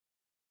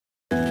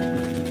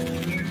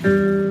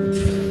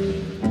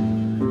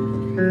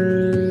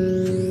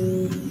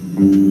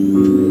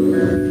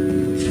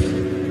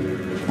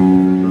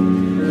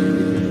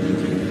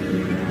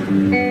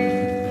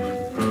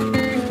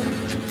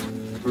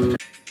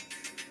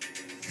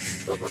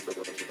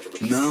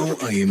Now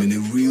I am in a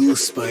real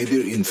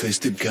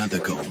spider-infested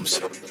catacombs,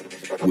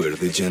 where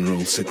the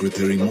General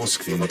Secretary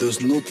Moskvin does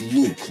not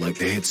look like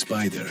the head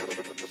spider.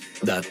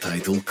 That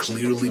title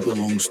clearly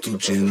belongs to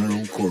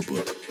General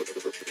Korbut.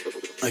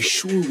 I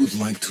sure would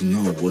like to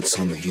know what's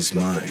on his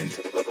mind.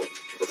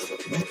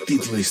 What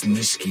did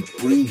Lesnitsky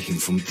bring him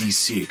from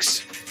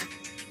D6?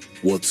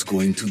 What's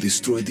going to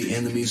destroy the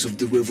enemies of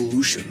the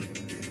revolution?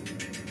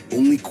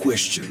 Only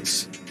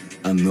questions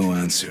and no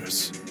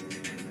answers.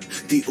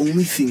 The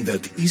only thing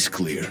that is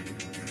clear,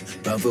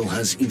 Pavel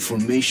has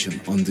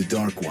information on the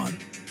Dark One,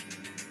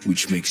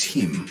 which makes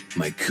him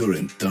my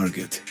current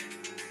target.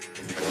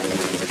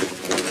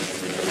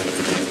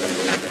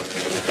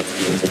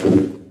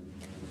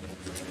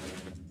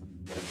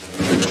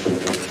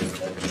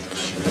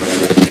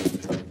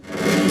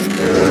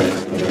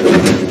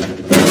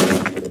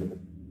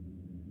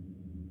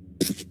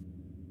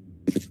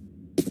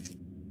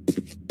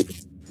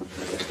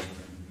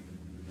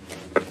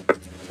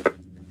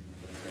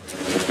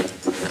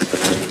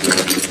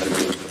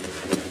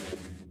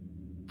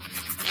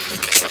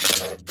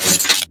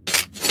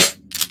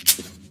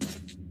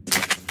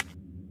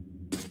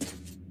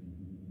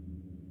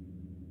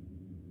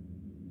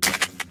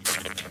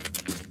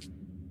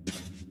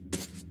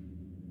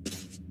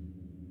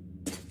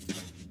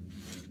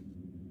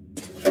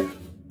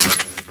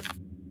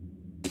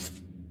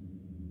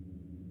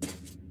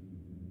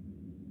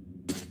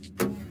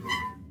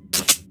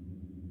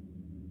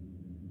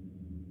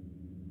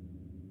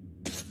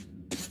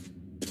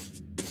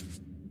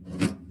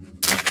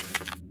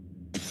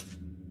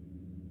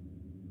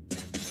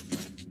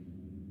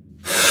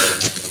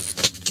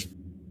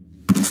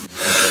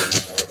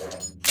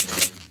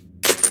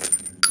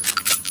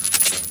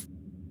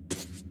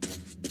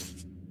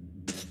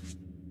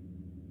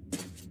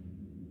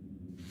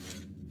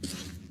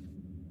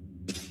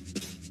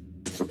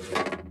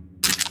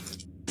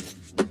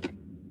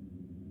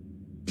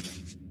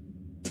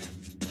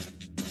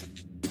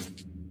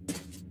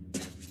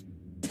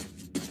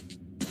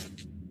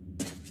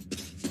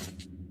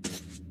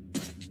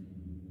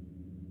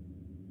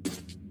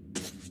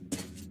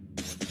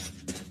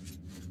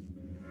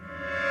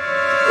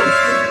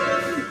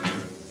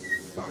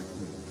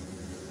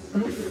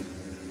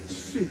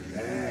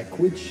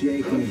 Quit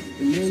shaking.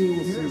 The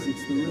manual says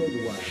it's the red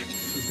one.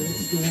 But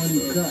that's the one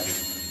you cut.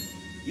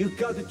 You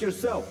cut it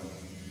yourself.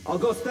 I'll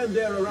go stand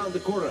there around the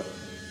corner.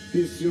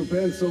 Piss your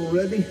pants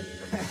already?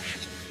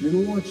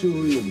 Then watch a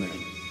real man.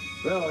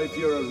 Well, if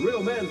you're a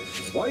real man,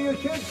 why are your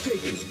hands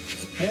shaking?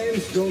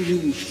 Hands don't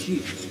mean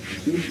shit.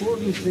 The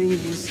important thing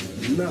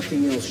is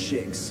nothing else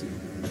shakes.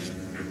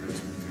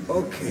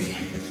 Okay.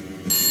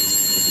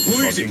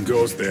 Who even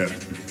goes there?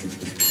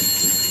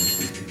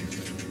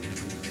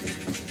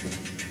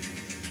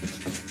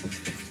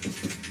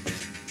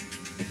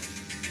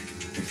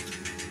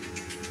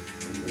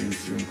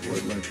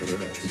 Quite like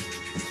Redux.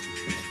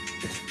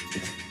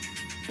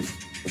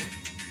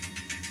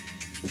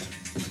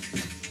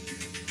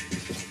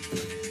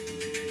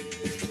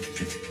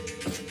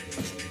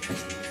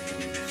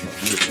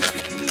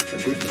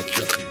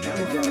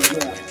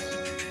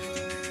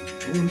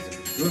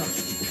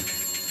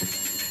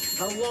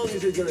 How long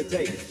is it gonna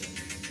take?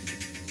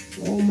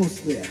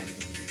 Almost there.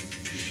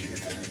 Shit.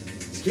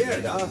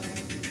 Scared, huh?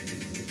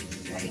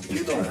 Hey,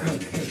 get off my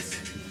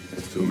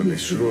case. Too many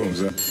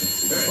shrooms, huh?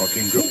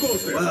 Fucking go. Who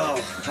goes there?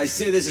 Well, I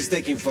see this is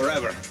taking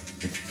forever.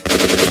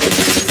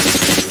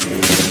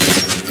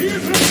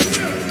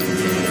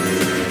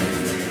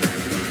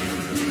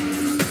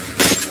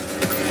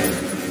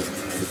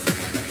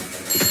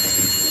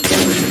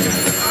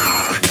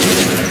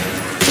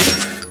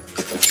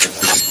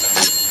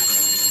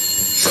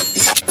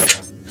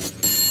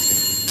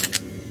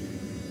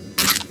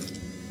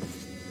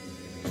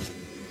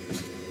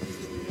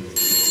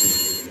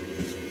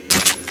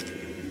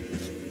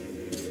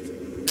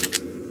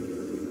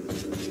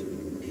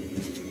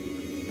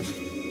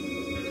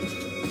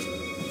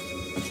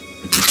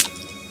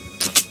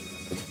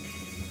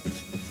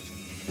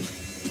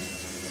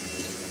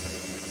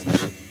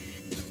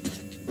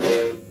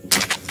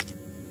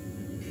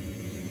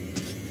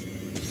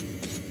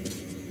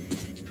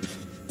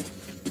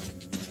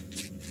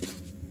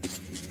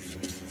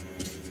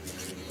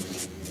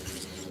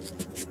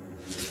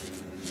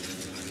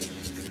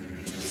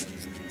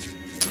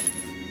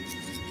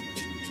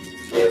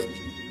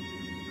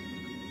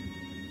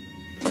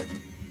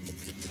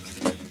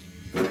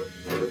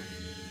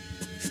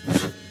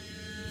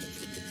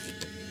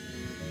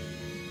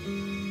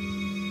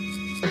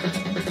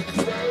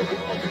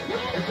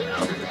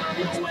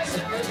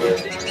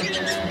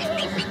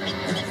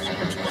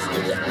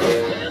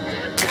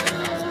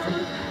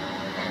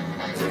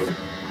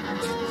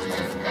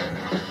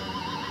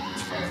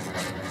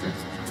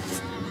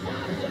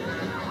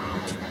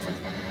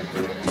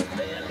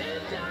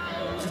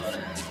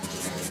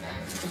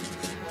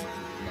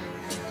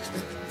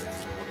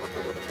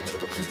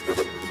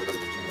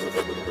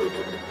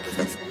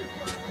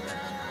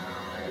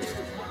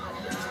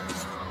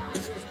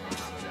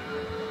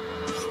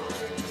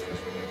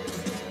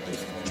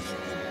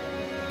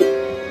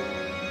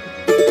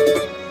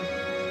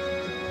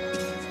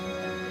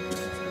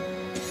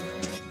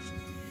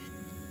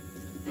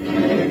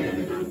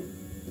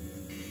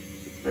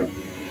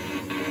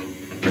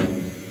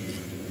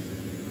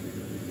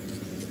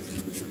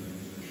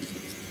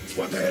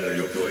 What the hell are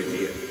you doing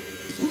here?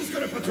 Who's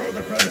gonna patrol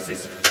the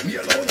premises? Me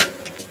alone?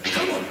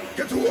 Come on,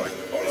 get to work,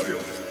 all of you.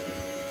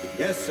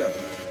 Yes, sir.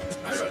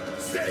 Iron,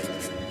 stay.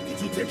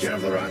 Did you take care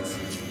of the rats?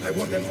 I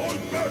want them all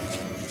burnt.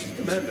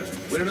 Commander,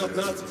 we're not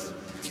Nazis.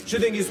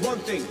 Shooting is one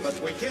thing, but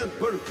we can't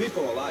burn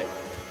people alive.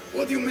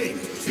 What do you mean?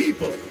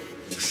 People?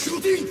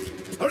 Shooting?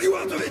 Are you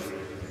out of it?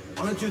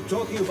 Aren't you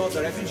talking about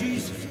the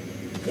refugees?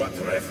 What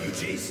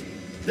refugees?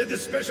 Let the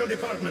special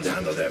department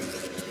handle them.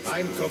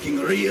 I'm talking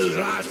real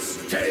rats,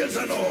 tails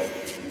and all.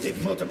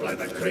 They've multiplied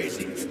like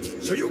crazy.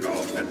 So you go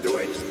and do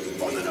it.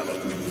 On the double.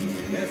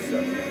 Yes,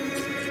 sir.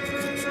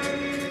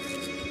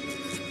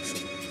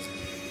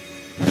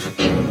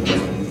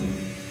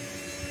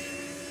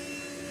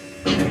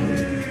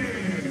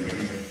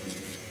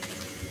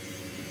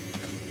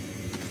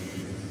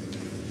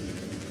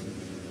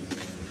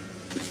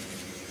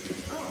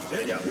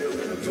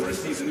 You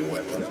received a new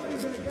weapon.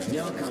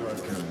 No,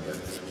 Comrade Commander.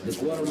 The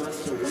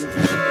quartermaster won't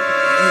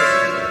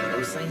anything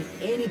or sign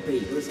any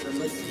papers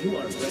unless you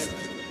are present.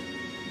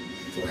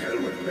 To hell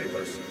with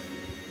papers.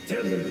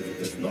 Tell him if he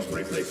does not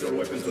replace your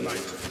weapon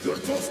tonight, you're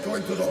both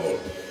going to the hole.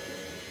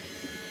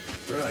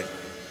 Right.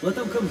 Let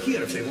them come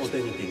here if they want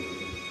anything.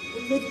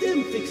 And let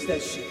them fix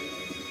that shit.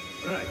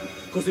 Right.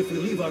 Because if we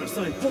leave our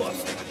assigned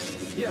post,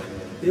 yeah,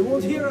 they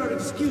won't hear our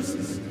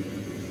excuses.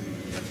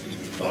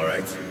 All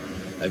right.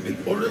 I've been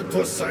ordered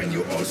to assign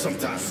you all some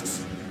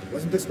tasks.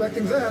 Wasn't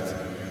expecting that.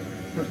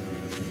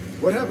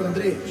 What happened,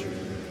 Andreevich?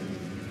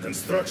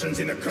 Construction's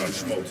in a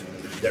crunch mode.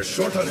 They're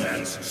short on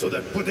hands, so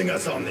they're putting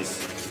us on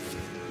this.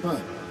 Huh.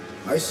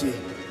 I see.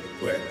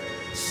 Well,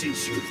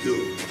 since you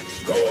do,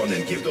 go on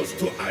and give those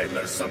two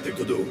idlers something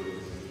to do.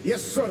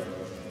 Yes, sir.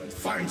 And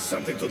find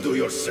something to do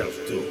yourself,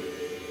 too.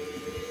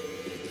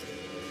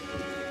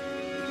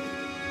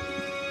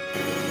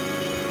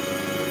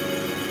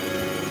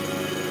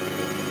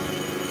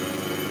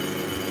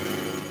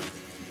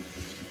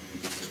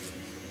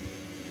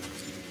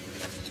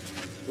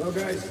 Well,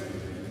 guys,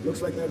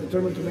 looks like they're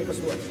determined to make us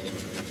work.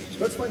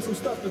 Let's find some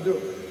stuff to do.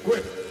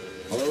 Quick!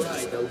 All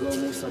right, I'll go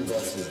move some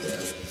boxes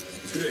there.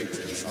 Great.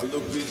 I'll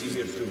look busy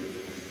here too.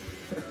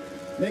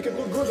 Make it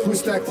look good. Who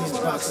stacked these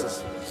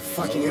boxes?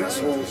 Fucking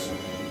assholes.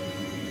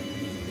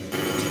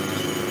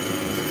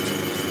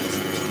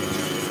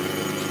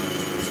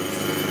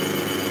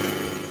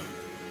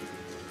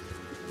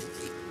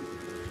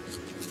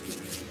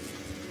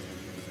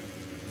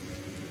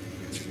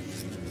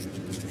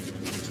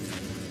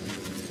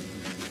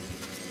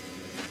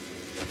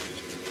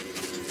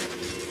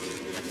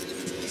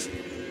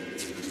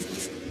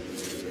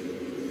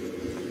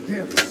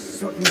 Damn,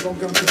 certainly all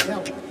gone to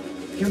hell.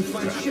 Can't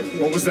find shit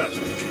here. What was that?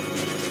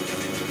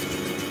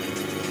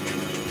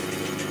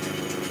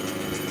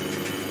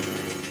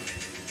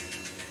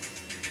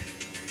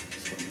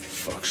 Some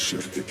fuck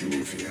shit did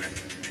move here.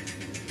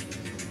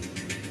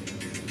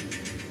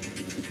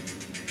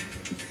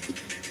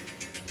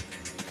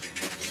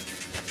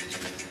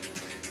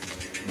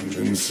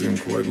 Didn't seem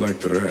quite like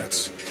the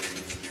rats.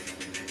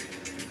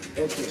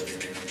 Okay.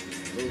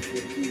 Go for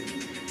it.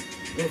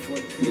 Go for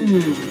it.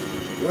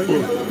 Where the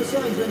hell are the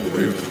signs, anyway?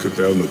 We have to cut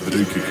down the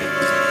drinking.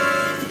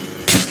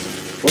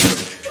 What the?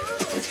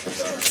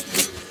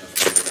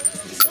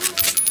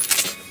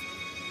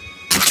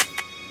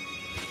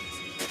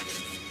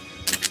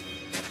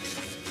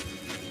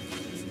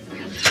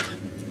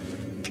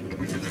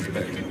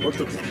 Hey, what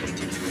the?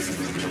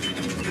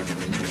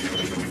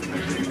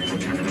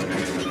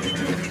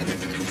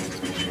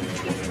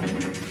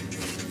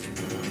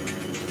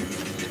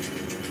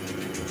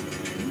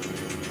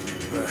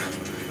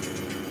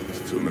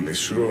 Too many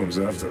shrooms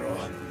after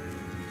all.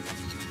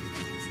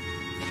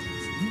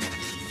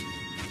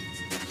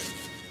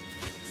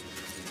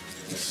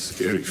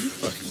 Scary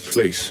fucking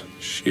place.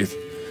 Shit.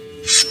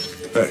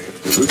 Hey,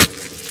 good.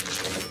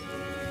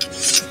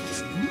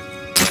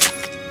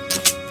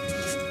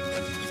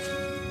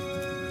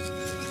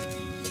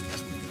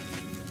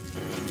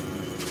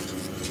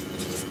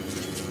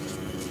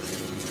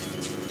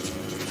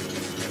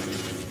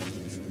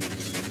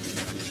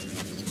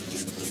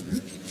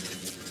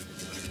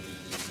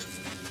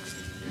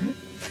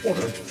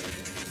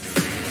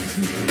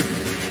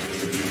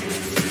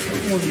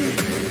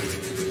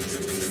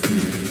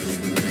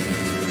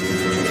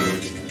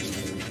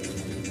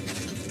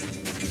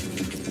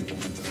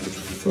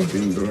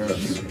 Fucking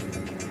grass.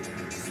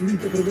 Sleep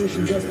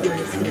deprivation does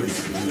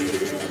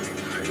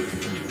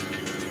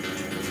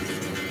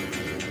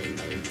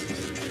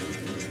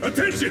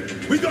Attention!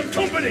 We got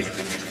company!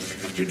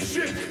 Fucking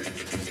shit!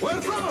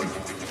 Where from?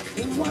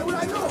 Why would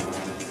I know?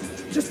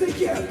 Just take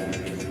care.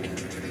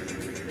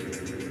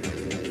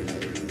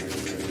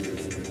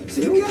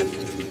 See him yet?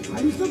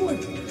 I need someone.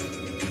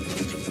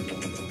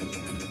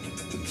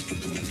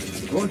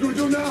 What do we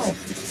do now?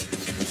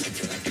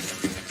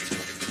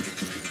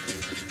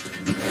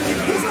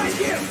 He's right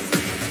here.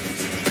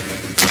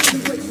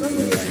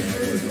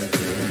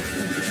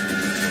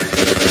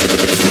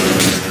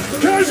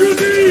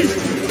 Casualties!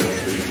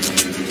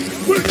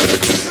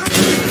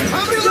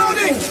 I'm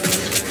reloading!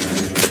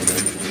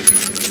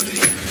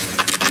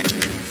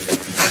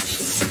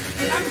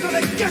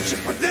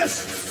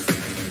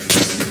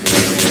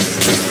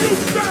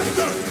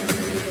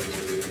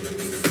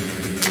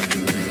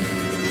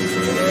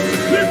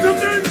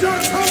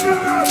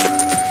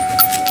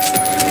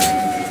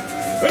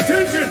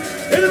 Attention!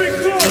 Enemy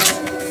close!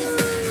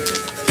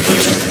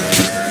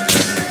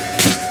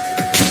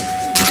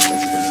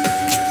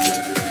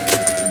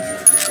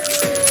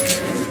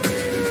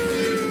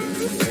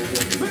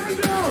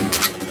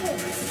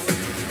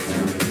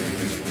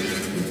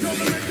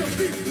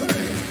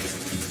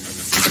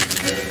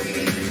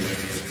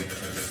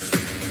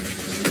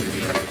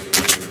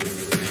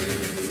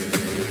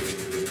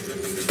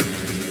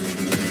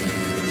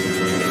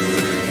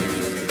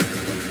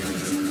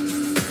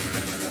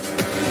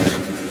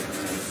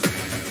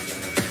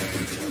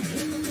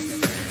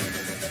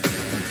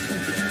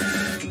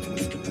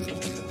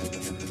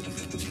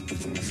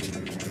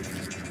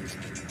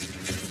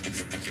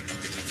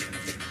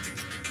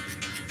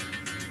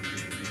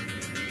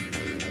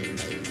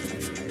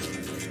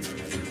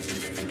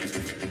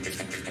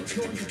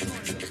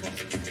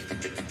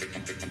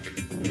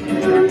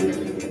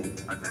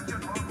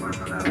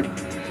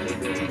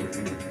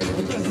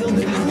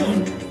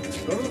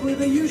 Probably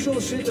the usual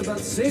shit about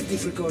safety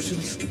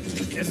precautions.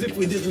 As if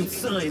we didn't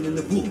sign in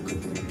the book.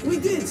 We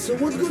did, so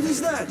what good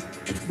is that?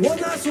 One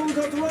asshole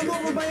got run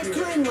over by a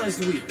crane last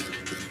week.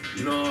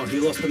 No, he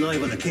lost an eye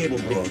when a cable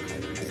broke.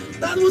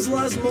 That was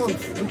last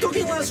month. I'm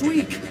talking last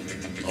week.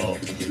 Oh,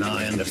 now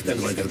I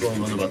understand why they're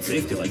going on about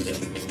safety like that.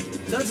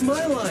 That's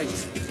my line.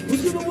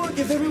 Who's gonna work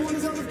if everyone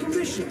is out of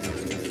commission?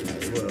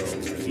 Well,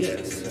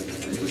 yes.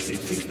 I wish they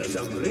fixed that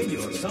down the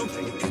radio or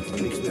something.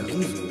 It makes me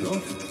lose,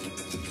 no?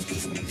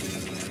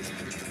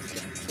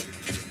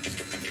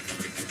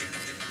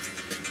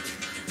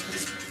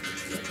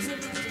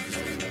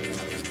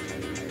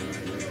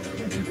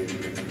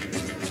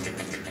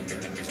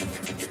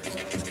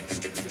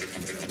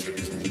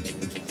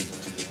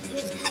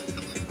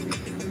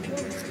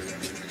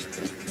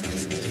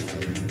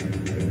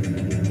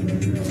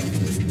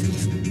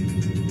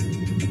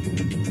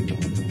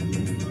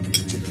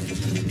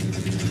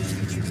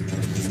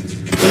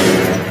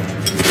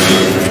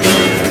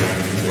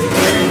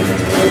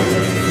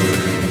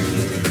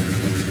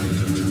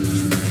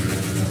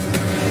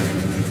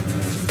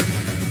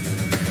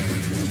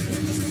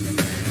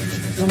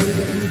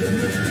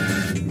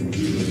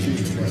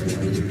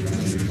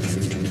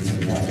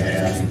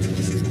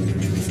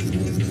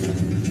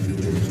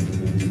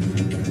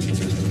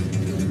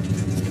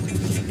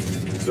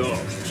 So,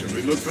 should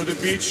we look for the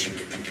beach?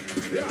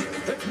 Yeah,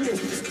 let's move.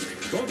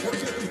 Don't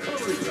forget to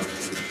cover each other.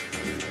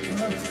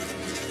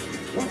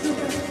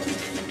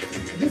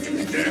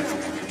 Yeah.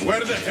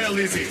 Where the hell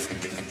is he?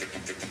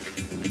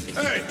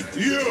 Hey,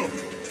 you!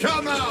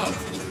 Come out!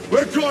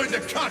 We're going to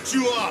cut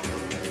you up!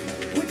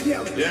 Quit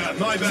yelling. Yeah,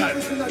 my bad.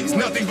 It's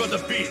nothing but the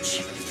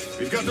beach.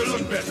 We've got to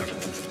look better.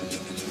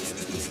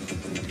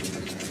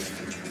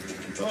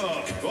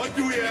 Oh, what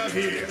do we have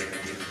here?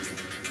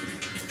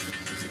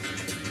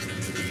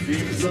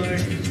 Seems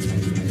like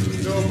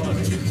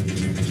nobody.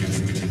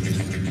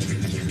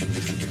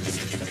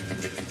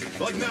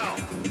 But now,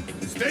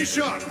 stay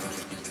sharp.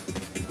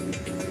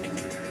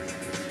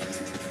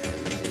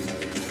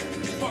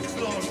 Fuck's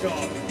long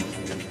gone.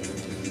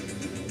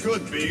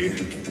 Could be.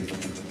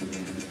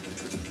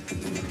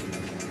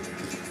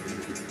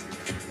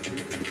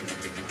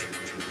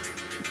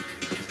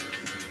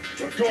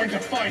 We're going to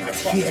find the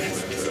fucker.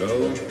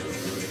 Well,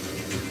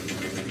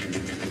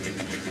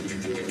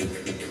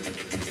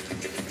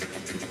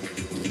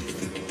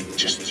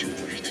 just you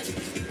wait.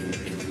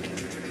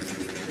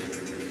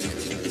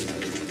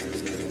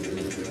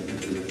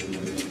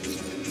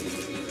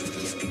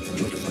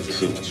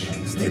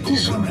 Stay cool,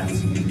 comrades.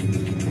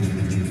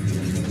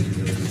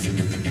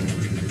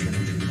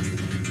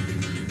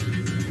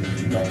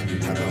 No,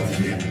 how about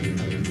here?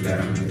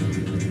 There.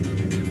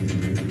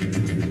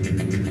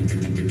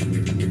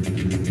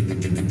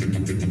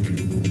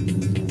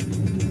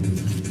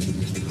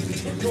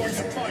 We're going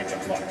to find the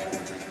fucker.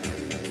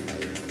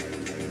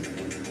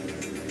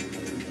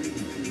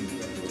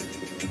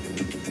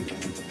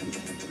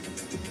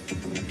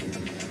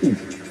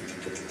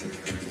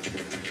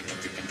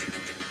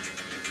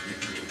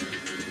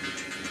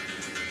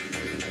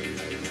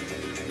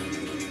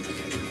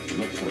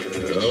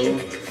 Well,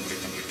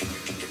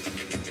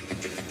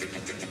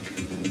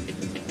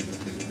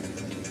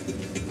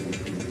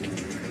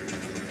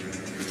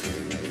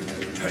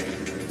 Hey,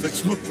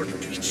 let's look for the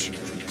beach.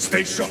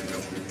 Stay sharp,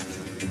 though.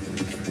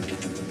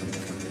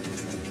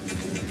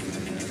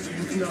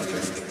 Seems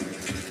nothing.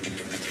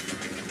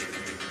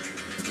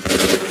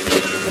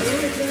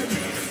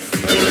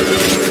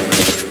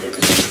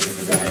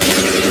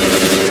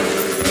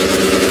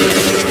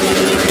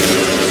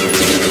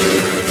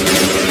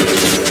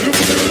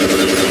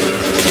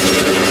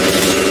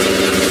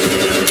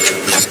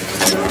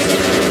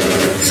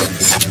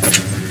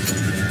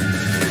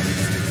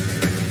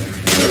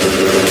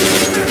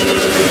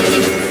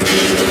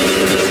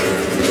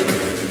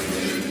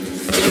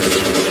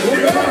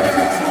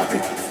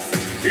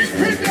 He's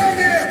pinned down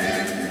there!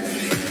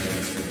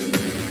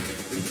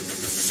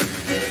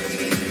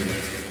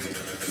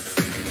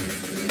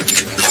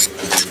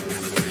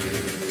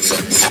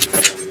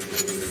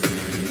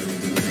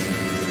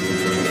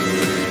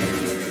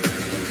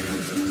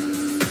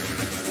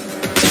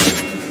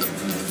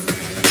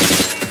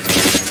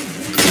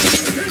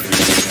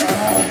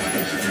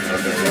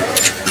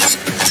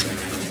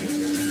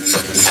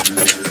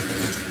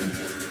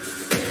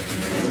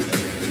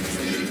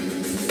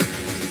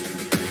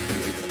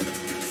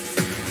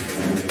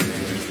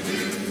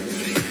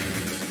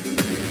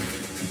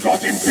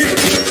 fucking pig!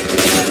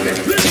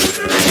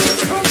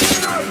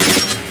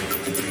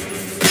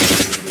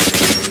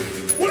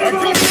 What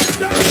about you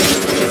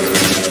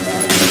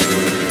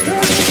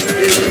bastard!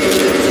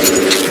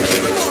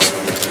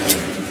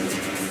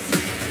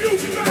 You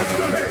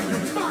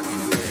cock!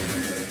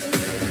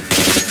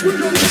 You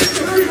don't get the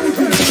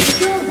people!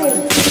 Careful!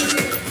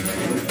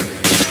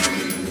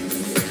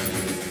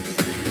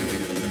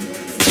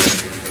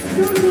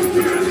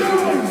 Get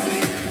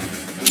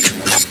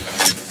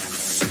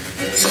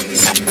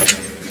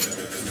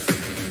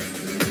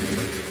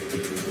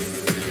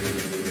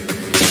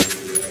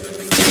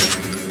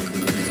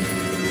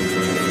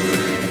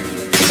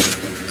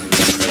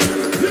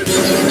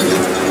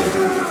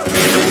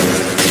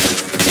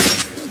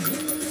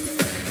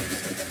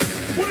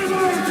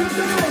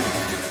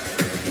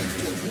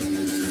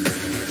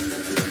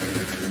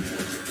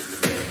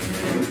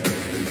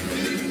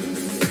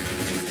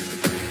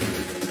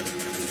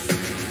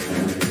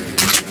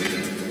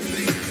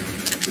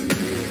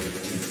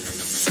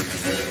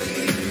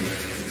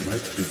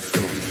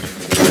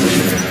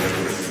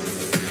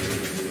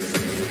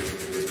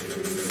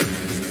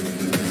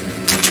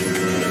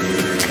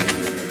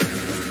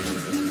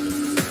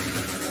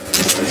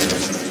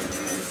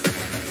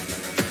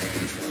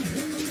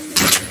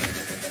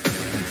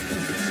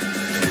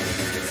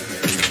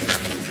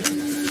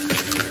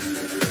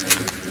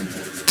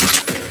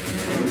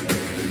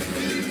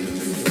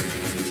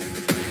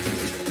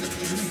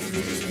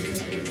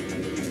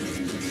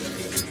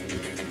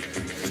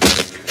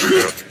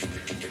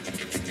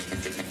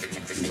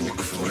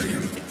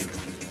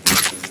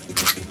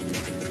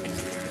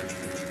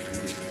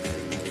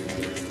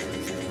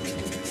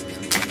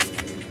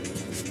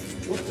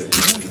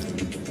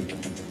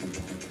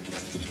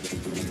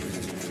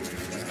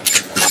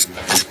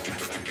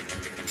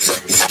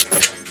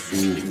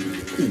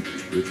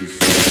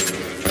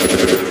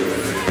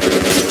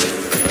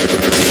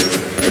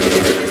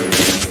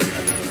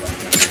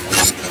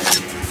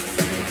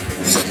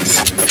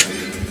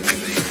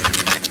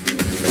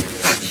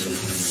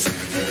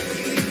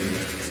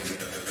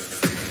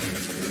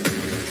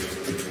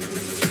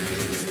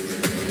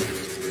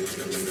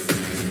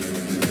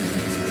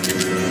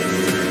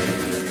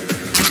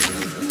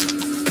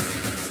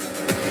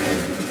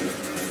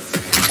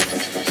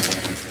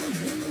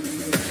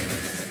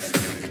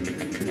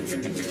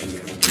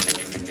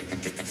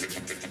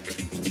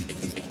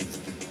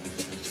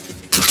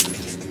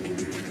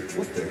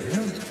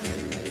down!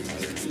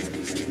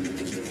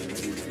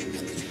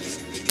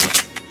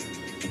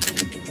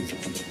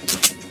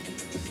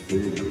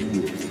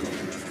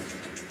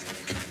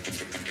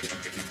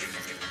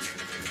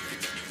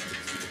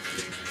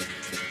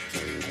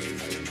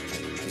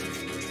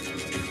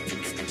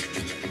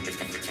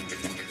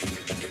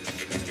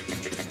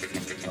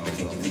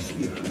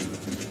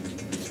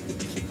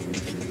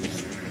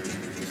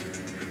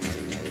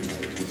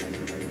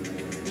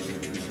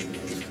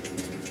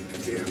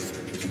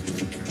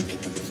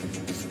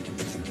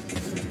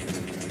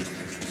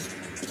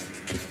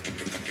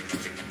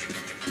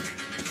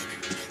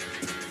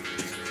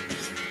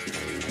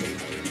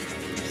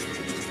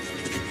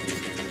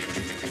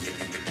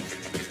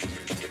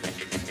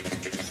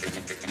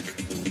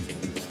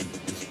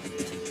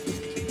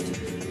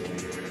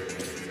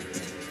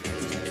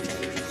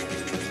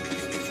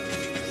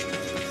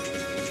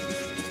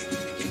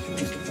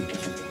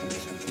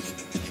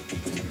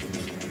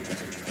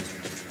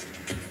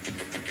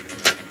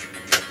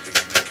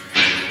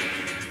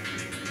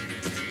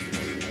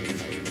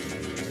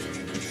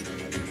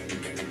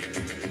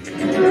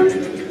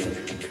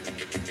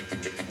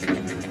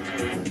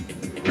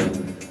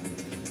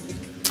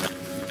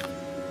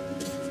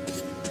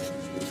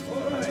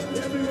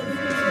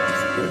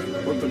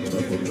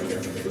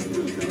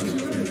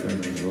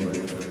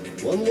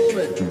 One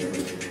moment.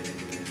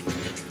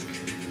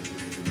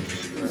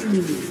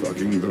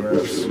 Fucking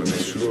grass.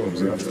 Sure, I'm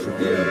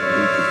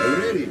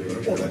ready.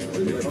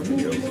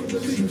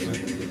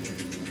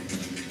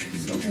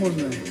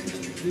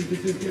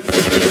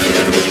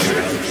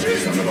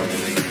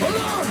 Hold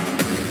on!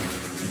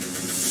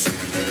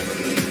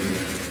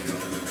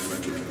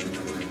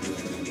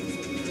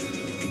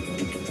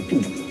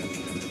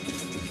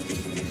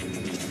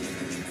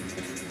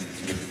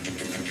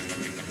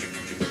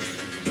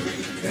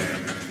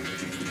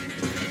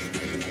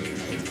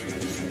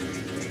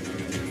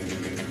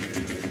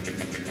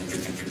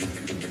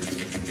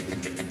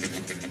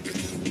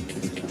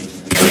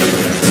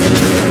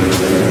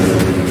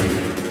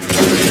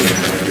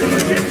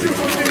 Get you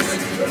on this!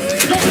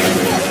 Go!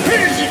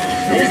 Finish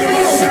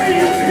it!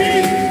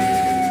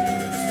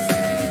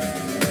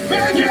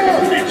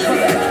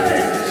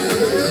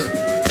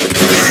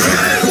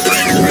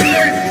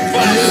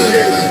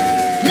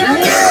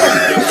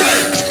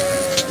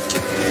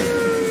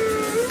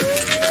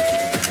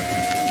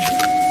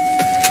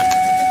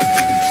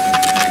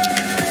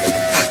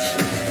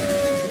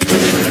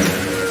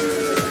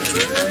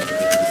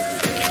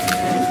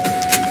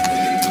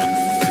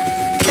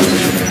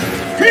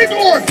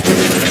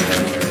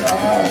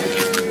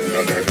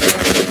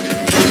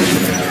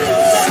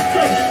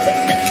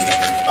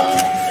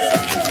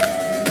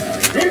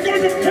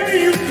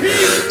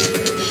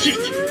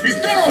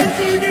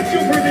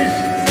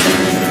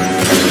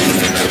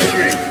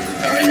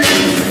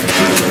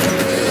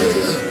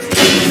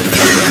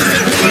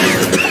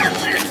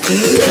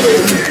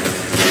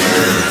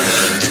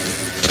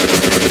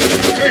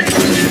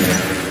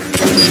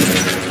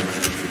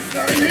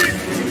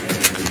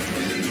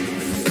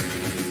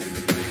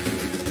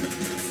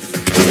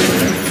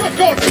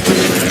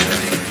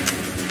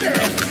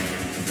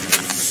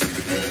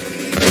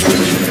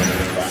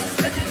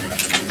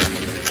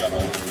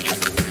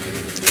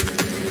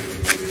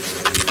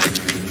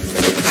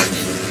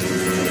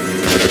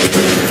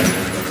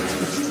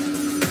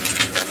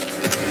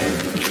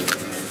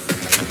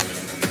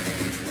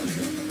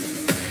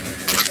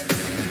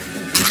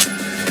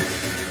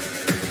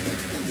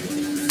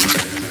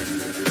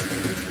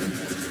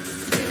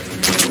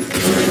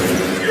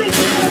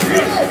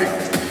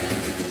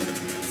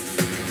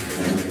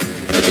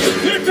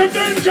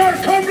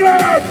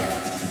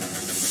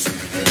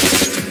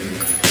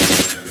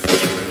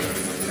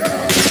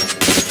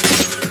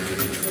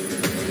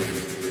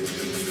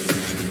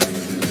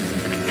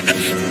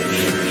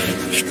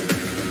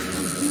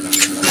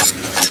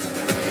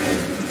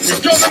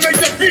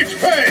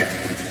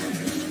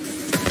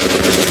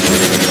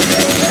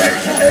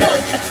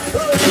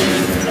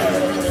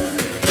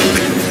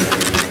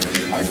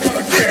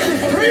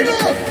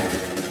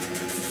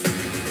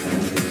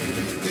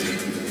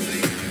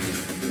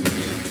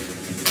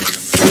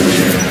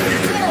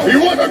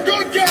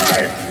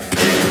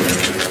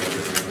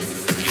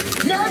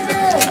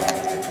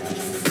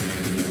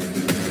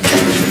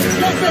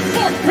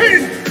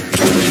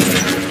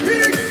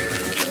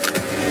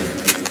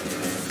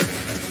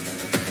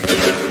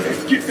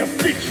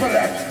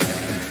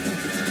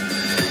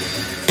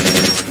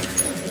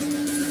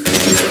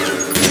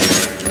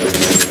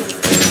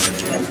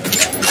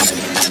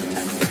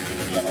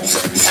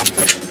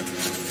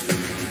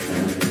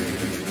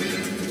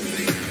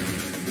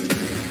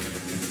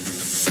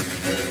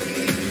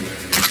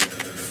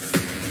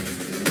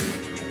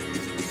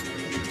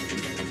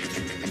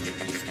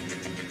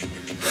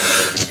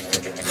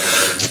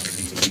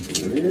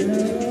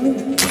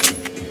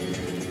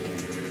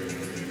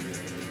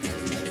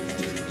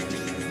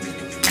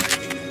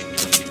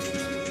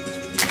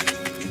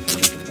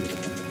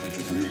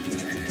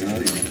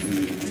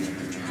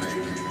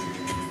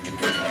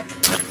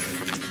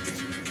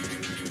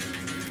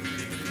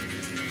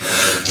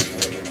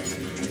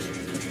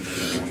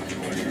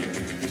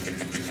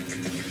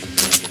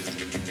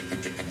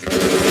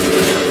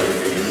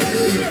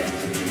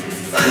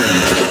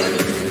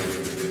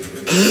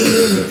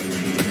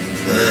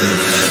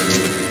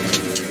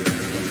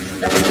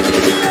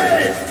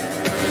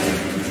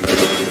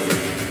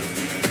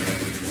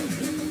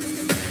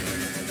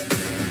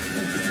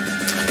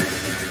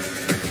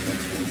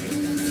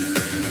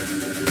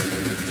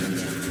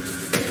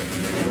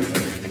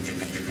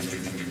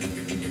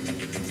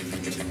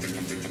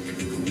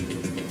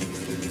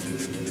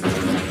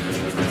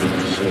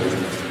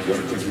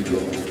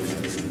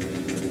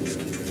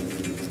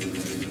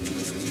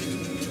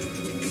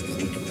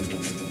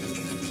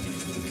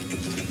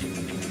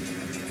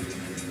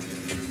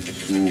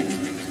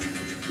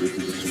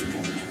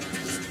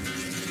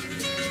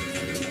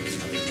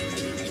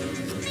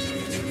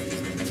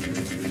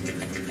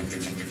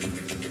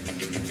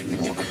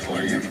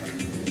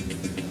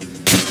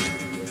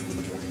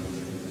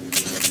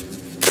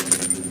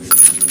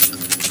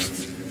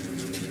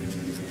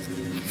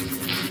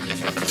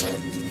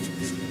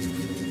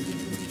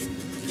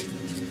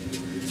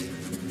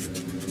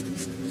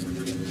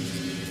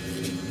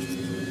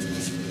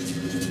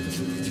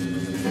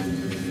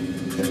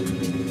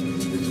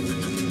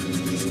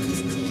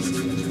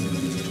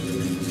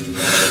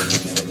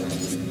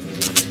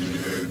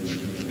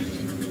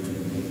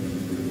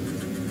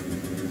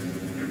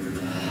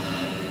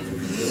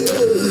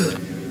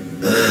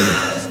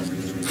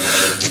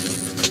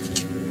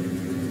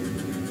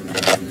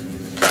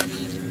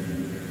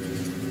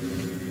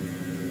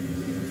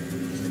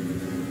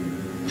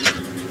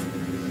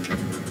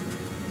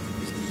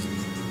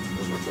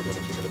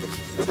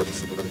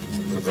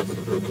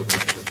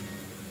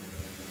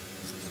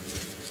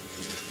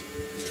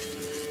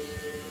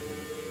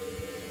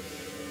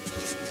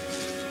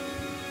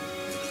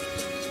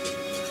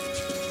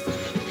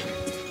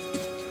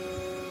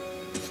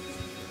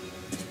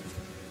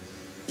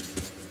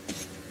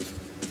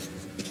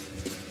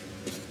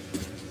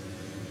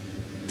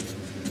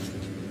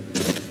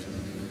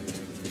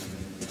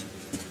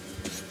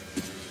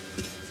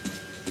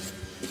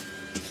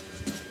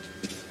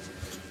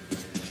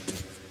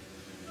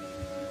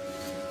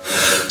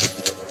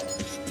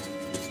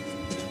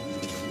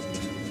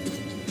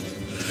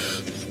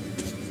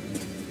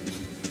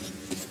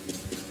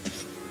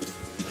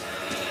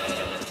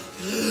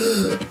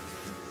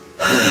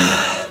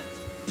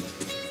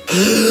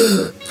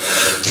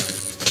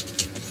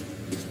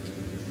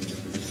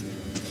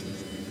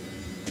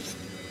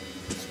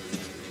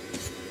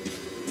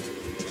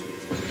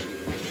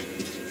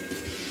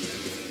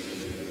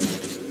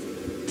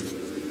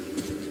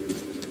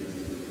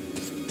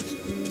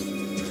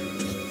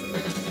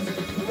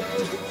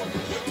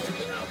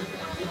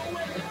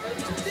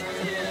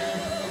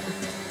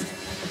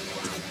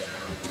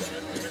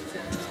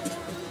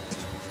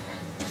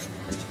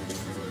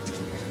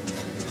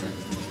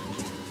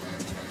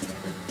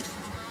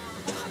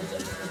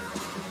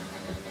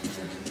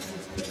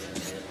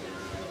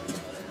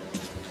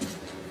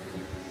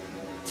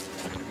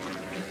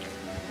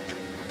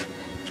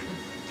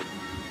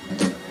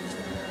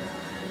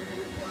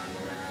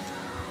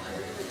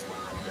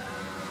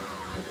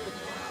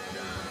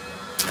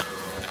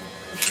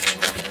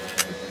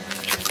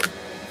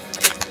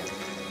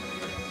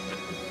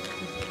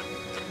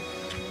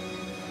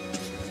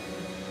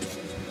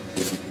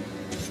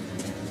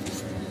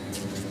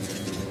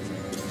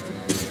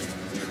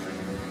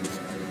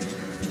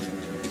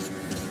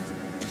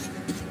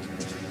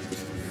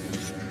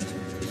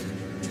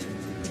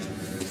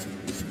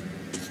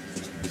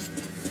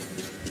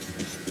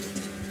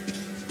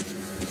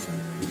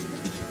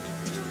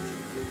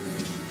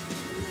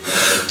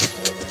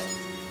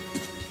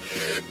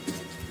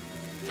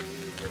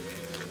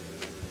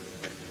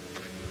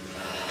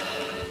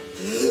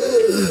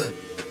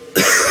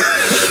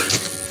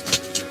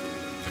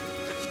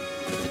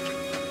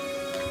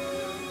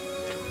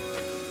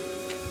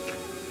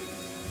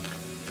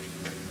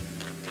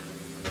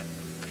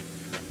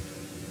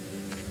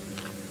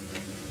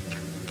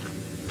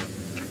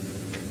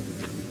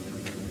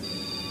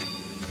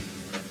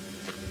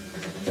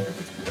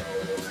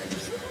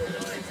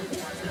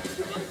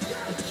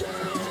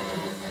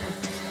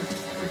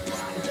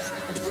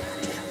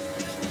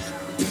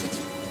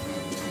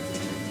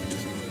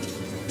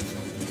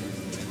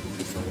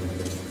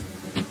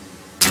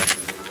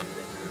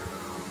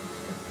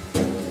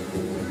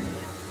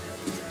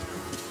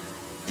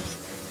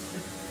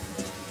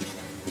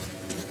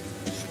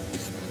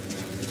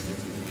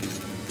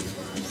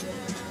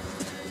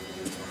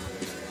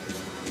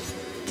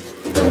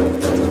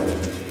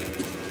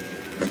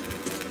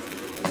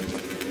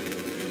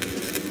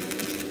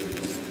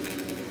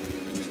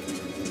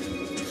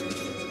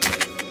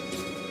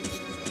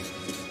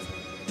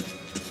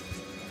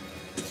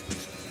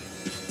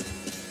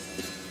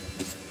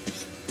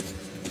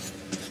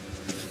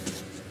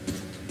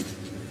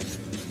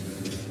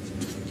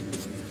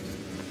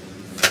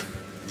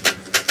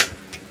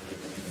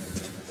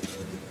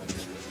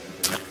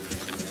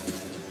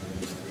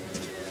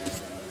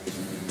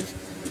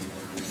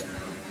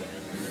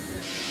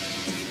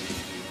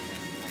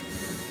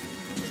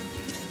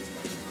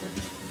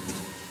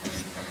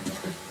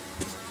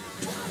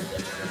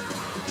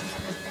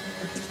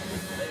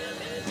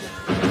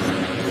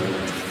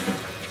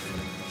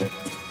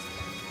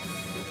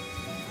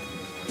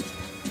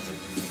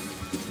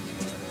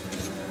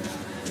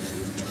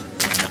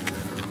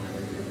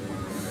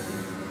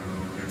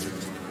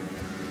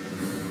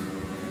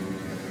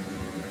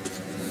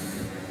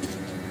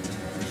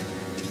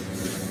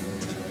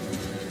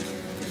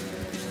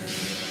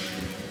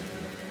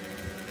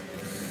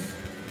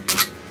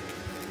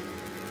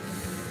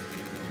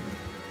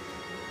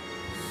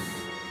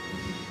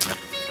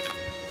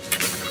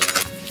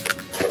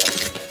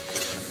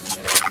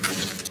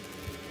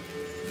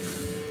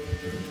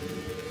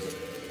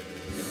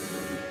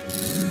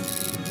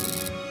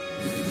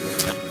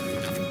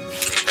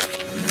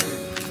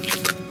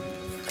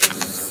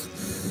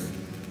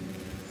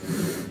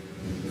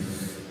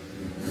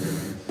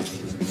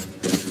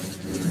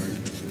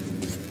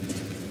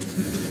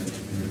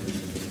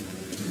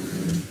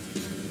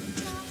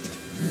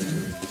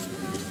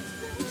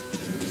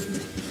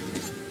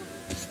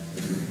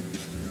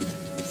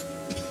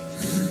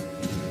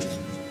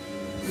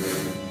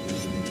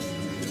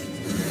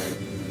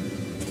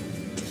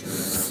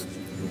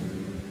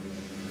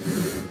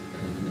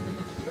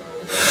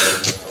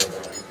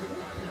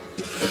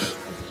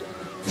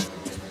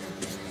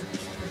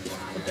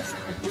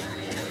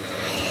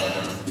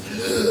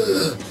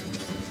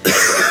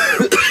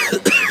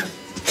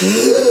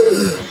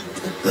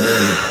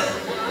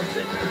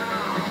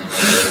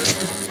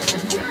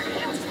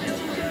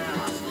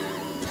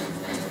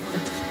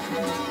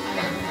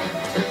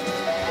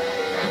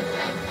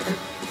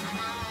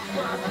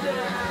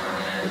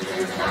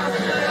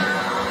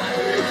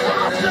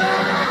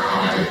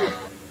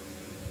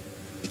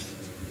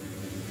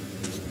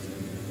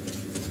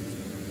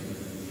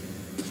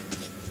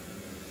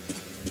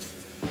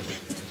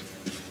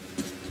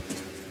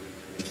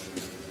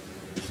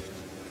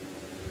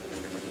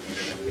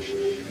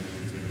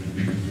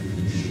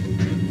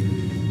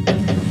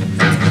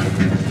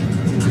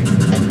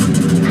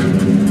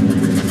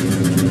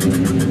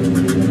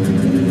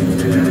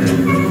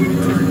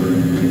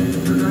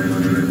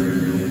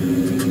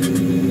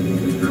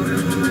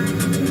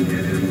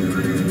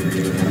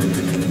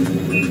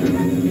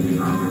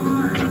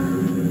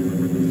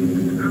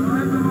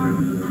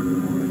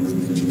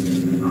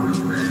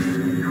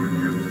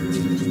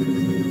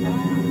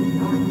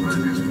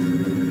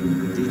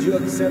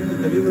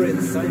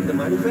 Signed the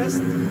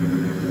manifest?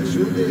 I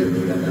sure did.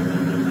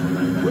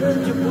 Where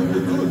did you put the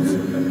goods?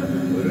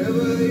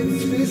 Wherever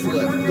it's space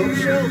left, top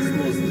shelves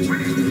mostly.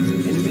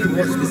 Anything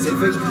more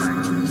specific?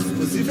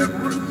 Specific?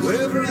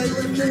 Wherever I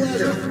left the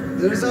ladder,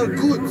 there's our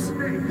goods.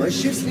 My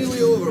shift's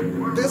nearly over.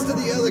 Best of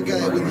the other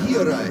guy when he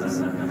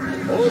arrives.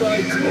 All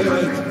right.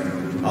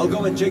 I'll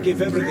go and check if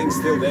everything's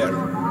still there.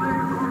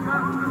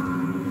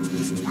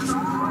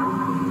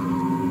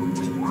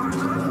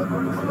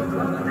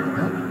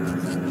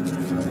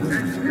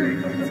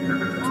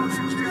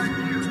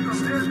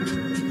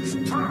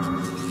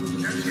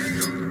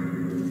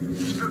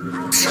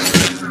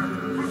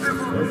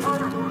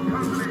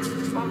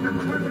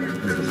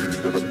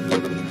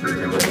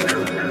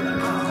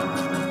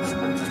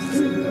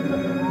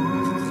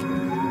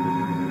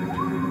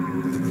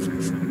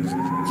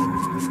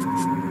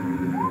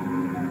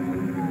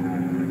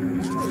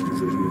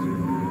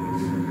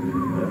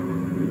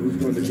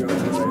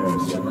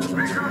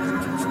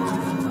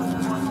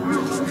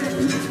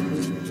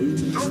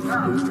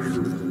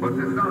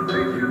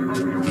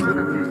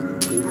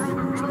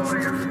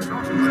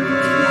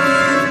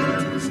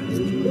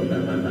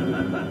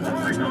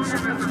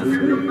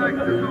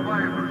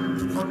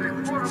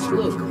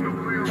 Look,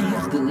 I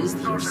have the list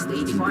here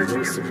stating that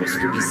there's supposed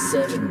to be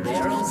 7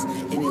 barrels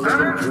and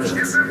 11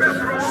 crates. Should be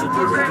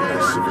the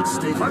case if it's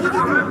stated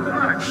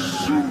that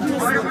shoot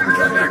this up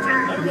together.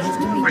 We have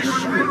to make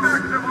sure we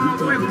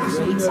take the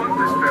crates out of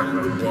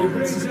the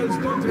barrels.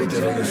 Wait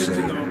till I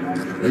say.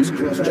 Let's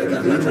cross-check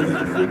everything,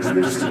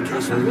 just in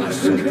case we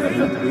lost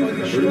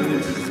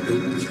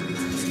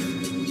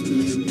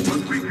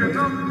But we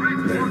cannot break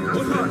the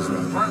sun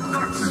while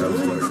darkness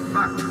holds us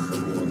back.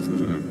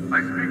 I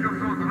speak of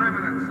those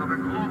remnants of a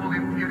global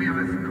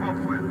imperialist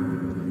cobweb.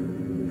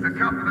 The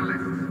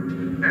capitalists,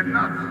 and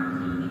not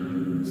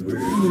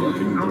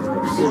Fucking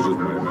distorted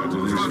my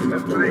imagination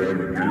after all I'm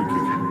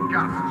puking.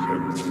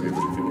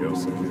 Everything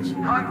else, I guess.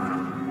 Hansa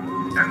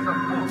and the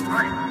Fourth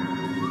Reich.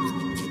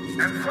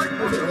 And quite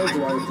What the hell do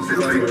I have to say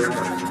here?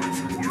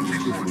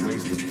 It's a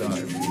waste of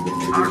time.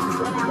 our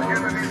core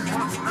enemies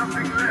want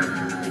nothing less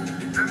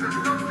than the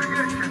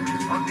subjugation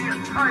of the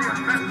entire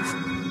metro,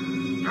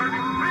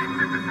 turning free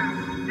citizens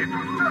into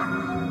serfs,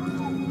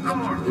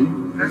 lords,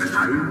 and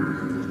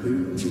admirals.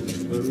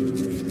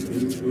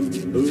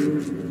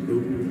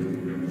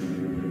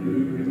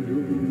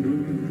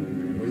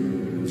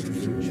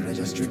 Should I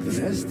just drink the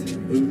rest?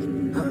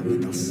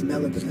 I'll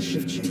smell it at the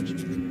shift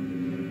change.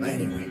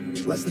 Anyway,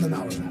 less than an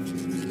hour left.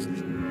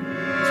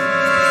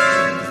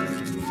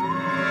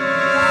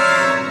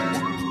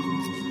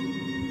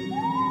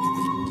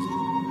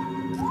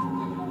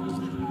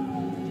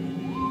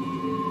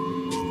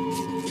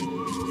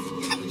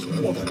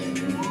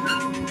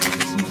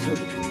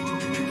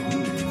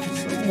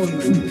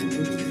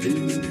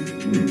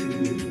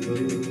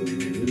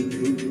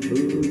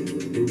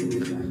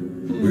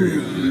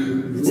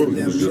 What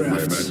was just my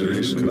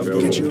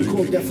imagination? Catching a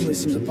cold definitely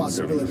seems a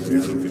possibility.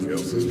 Everything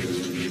else is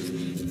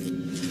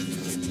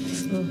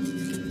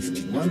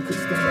One could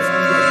stand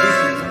around like this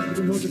and not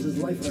even notice his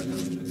life right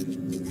now.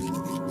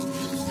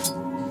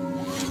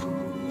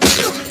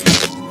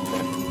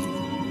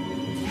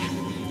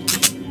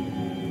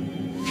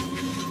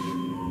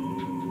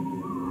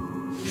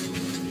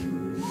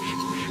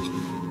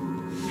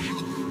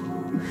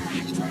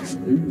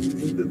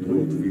 the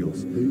road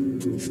feels.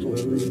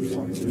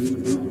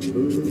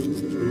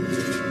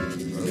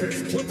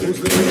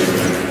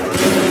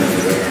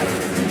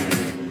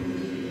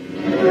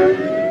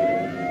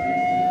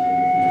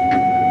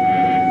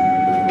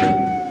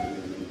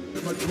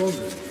 Much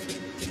longer.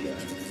 Yeah,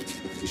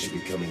 we should be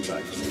coming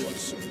back to watch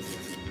soon.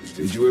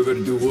 Did you ever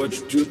do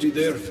watch duty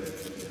there?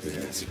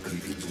 Yeah, it's a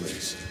creepy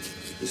place.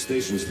 The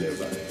station's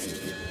nearby.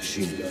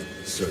 Machine gun,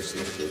 search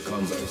light, their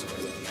comrades are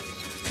around.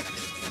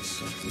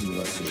 Something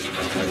less than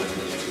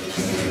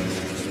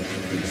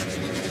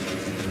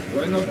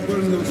Why not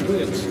burn those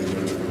grids?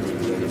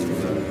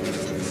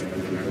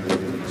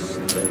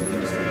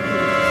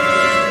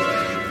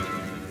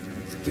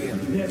 Damn,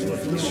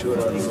 sure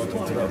I'll not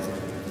in trouble.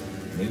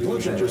 Maybe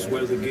we should just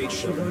weld the gate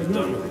shut and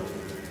done with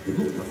it.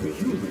 Look like a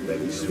human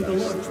with a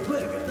large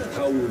bag.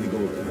 How will we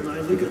go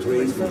there? Take a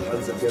train from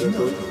Hansa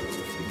territory?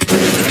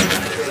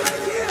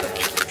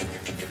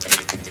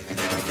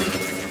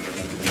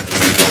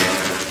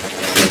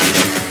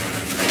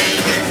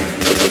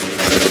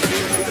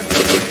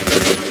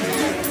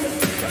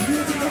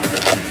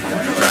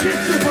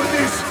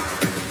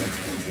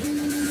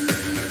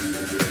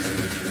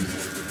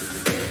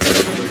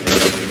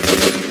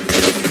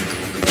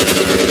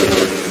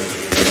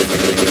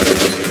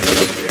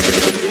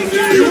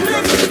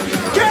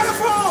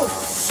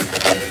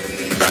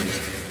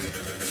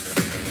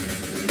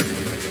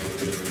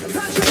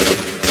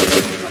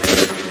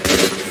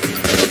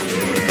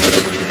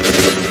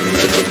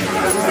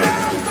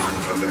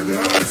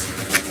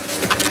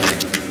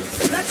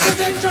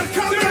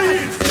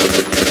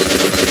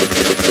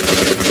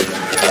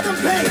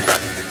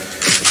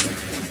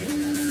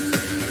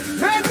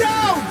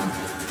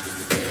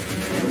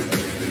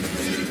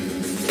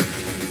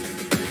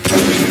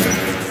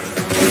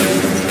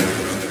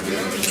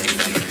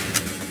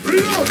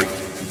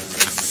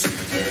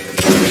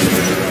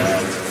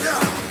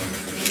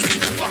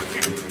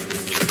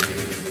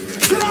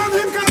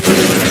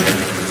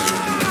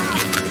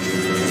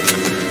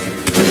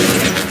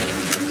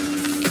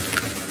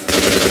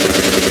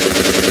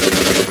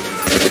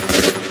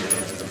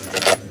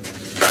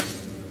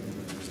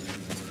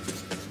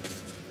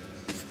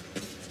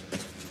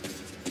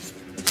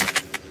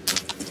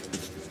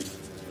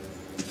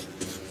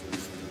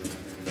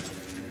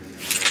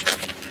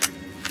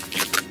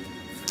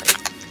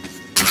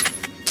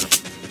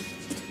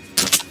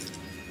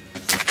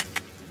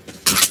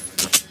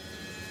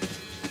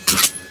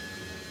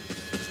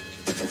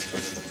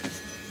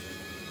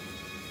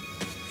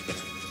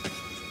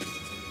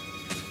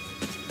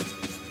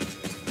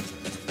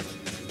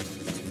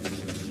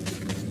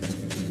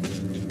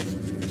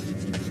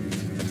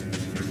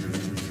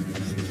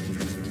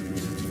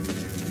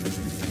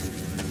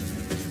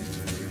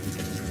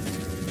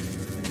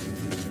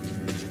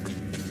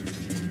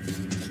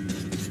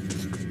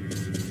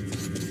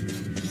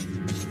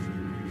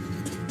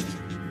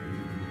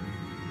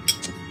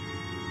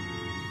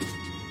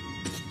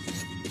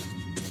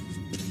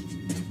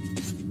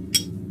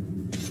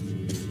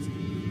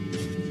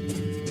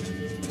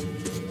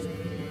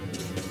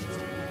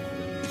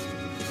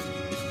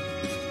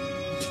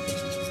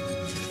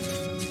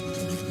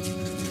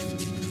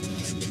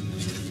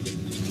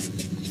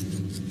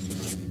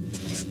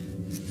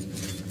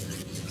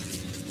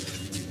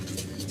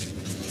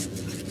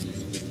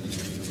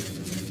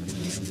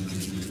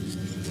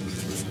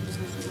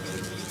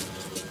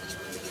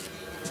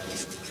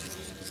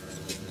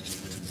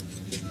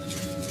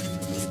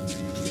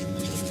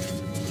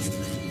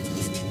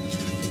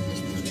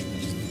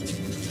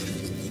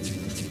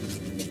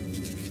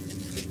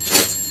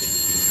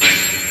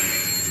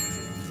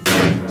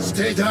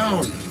 Stay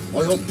down,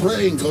 or your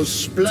brain goes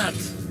splat.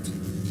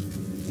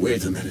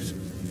 Wait a minute.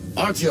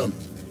 Artyom,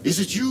 is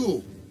it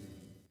you?